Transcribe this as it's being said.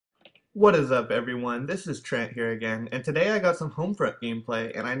What is up, everyone? This is Trent here again, and today I got some Homefront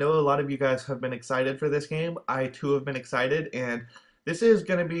gameplay, and I know a lot of you guys have been excited for this game. I too have been excited, and this is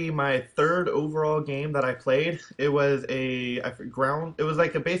going to be my third overall game that I played. It was it was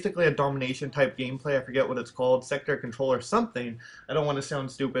like basically a domination type gameplay. I forget what it's called, sector control or something. I don't want to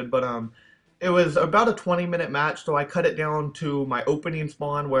sound stupid, but it was about a 20-minute match, so I cut it down to my opening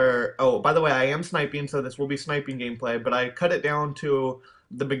spawn where, oh, by the way, I am sniping, so this will be sniping gameplay, but I cut it down to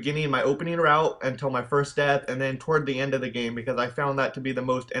the beginning, my opening route until my first death, and then toward the end of the game because I found that to be the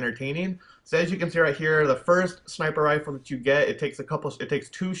most entertaining. So as you can see right here, the first sniper rifle that you get, it takes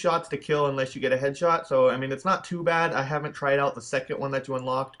two shots to kill unless you get a headshot. So I mean, it's not too bad. I haven't tried out the second one that you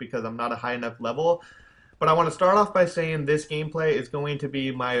unlocked because I'm not a high enough level. But I want to start off by saying this gameplay is going to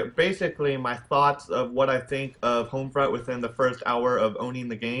be basically my thoughts of what I think of Homefront within the first hour of owning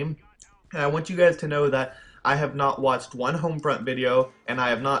the game. And I want you guys to know that I have not watched one Homefront video and I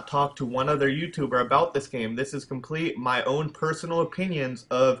have not talked to one other YouTuber about this game. This is complete my own personal opinions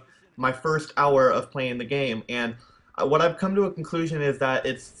of my first hour of playing the game. And what I've come to a conclusion is that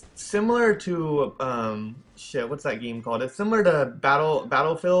it's similar to shit, what's that game called? It's similar to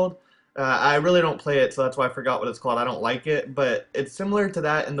Battlefield. I really don't play it, so that's why I forgot what it's called. I don't like it, but it's similar to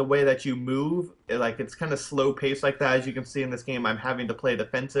that in the way that you move. Like it's kind of slow paced like that. As you can see in this game, I'm having to play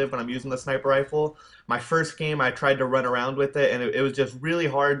defensive when I'm using the sniper rifle. My first game, I tried to run around with it, and it was just really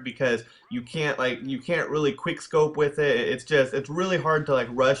hard because you can't really quick scope with it. It's really hard to like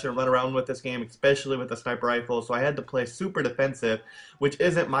rush and run around with this game, especially with the sniper rifle. So I had to play super defensive, which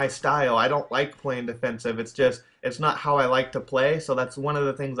isn't my style. I don't like playing defensive. It's not how I like to play, so that's one of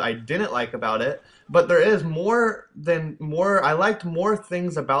the things I didn't like about it. But there is more. I liked more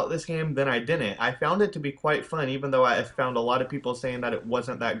things about this game than I didn't. I found it to be quite fun, even though I found a lot of people saying that it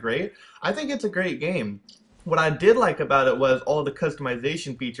wasn't that great. I think it's a great game. What I did like about it was all the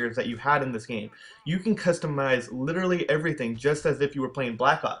customization features that you had in this game. You can customize literally everything just as if you were playing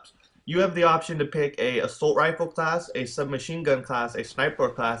Black Ops. You have the option to pick a assault rifle class, a submachine gun class, a sniper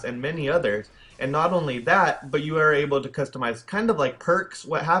class, and many others. And not only that, but you are able to customize kind of like perks.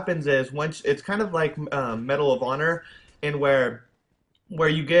 What happens is once it's kind of like Medal of Honor, in where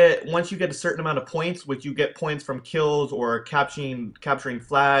you get once you get a certain amount of points, which you get points from kills or capturing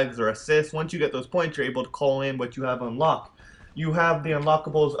flags or assists. Once you get those points, you're able to call in what you have unlocked. You have the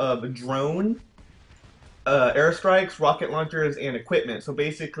unlockables of drone, airstrikes, rocket launchers, and equipment. So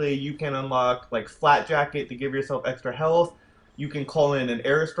basically, you can unlock like flat jacket to give yourself extra health. You can call in an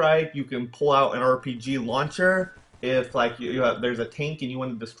airstrike. You can pull out an RPG launcher if like there's a tank and you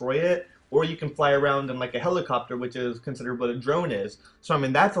want to destroy it, or you can fly around in like a helicopter, which is considered what a drone is. So I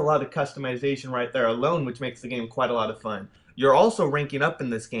mean, that's a lot of customization right there alone, which makes the game quite a lot of fun. You're also ranking up in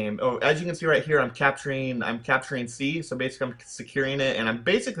this game. Oh, as you can see right here, I'm capturing C, so basically I'm securing it, and I'm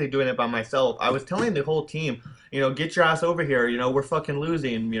basically doing it by myself. I was telling the whole team, get your ass over here, we're fucking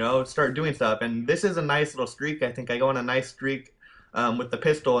losing, start doing stuff. And this is a nice little streak. I think I go on a nice streak with the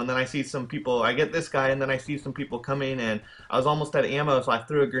pistol, and then I see some people, I get this guy, and then I see some people coming, and I was almost out of ammo, so I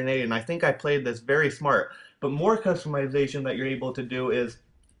threw a grenade, and I think I played this very smart. But more customization that you're able to do is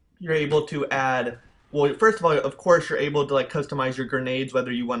you're able to add, well, first of all, of course, you're able to like customize your grenades,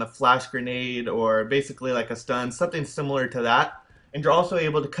 whether you want a flash grenade or basically like a stun, something similar to that. And you're also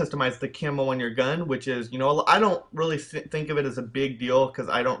able to customize the camo on your gun, which is, I don't really think of it as a big deal because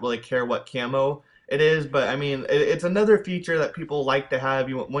I don't really care what camo it is. But I mean, it's another feature that people like to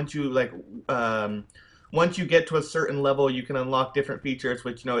have. Once you get to a certain level, you can unlock different features,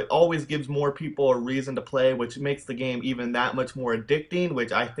 which, it always gives more people a reason to play, which makes the game even that much more addicting,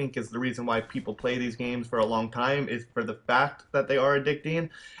 which I think is the reason why people play these games for a long time, is for the fact that they are addicting.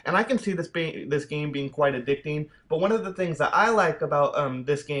 And I can see this game being quite addicting, but one of the things that I like about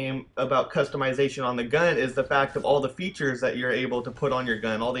this game, about customization on the gun, is the fact of all the features that you're able to put on your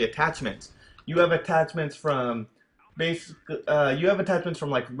gun, all the attachments. You have attachments from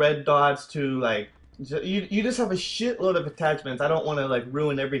like red dots to like you just have a shitload of attachments. I don't want to like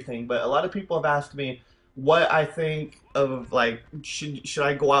ruin everything, but a lot of people have asked me what I think of like should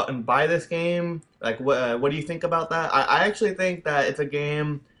I go out and buy this game? Like what do you think about that? I actually think that it's a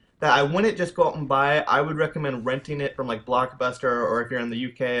game that I wouldn't just go out and buy it. I would recommend renting it from like Blockbuster, or if you're in the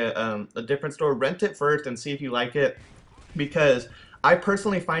UK, a different store. Rent it first and see if you like it, because I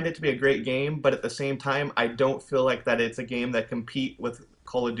personally find it to be a great game, but at the same time, I don't feel like that it's a game that compete with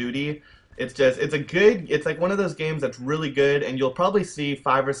Call of Duty. It's like one of those games that's really good, and you'll probably see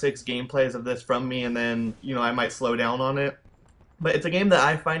 5 or 6 gameplays of this from me, and then, I might slow down on it. But it's a game that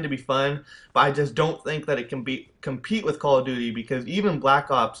I find to be fun, but I just don't think that it can compete with Call of Duty, because even Black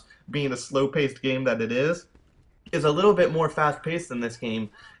Ops, being a slow-paced game that it is, is a little bit more fast paced than this game,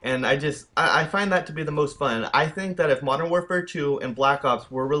 and I find that to be the most fun. I think that if Modern Warfare 2 and Black Ops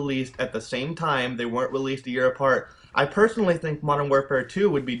were released at the same time, they weren't released a year apart. I personally think Modern Warfare 2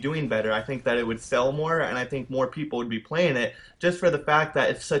 would be doing better. I think that it would sell more, and I think more people would be playing it just for the fact that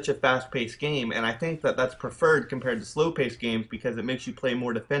it's such a fast paced game. And I think that that's preferred compared to slow paced games because it makes you play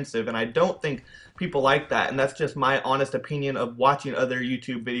more defensive. And I don't think people like that. And that's just my honest opinion of watching other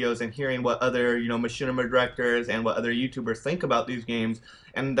YouTube videos and hearing what other, machinima directors and what other YouTubers think about these games.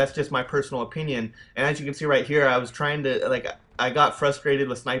 And that's just my personal opinion. And as you can see right here, I was trying to, I got frustrated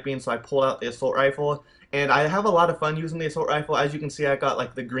with sniping, so I pulled out the assault rifle. And I have a lot of fun using the assault rifle. As you can see, I got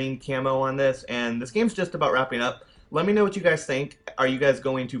like the green camo on this, and this game's just about wrapping up. Let me know what you guys think. Are you guys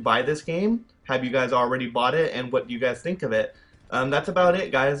going to buy this game? Have you guys already bought it? And what do you guys think of it? That's about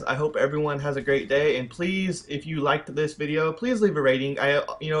it, guys. I hope everyone has a great day. And please, if you liked this video, please leave a rating.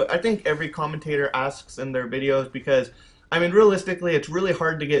 I think every commentator asks in their videos because, I mean, realistically, it's really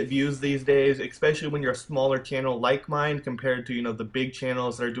hard to get views these days, especially when you're a smaller channel like mine compared to, the big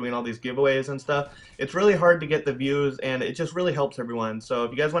channels that are doing all these giveaways and stuff. It's really hard to get the views, and it just really helps everyone. So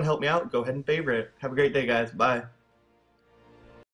if you guys want to help me out, go ahead and favorite. Have a great day, guys. Bye.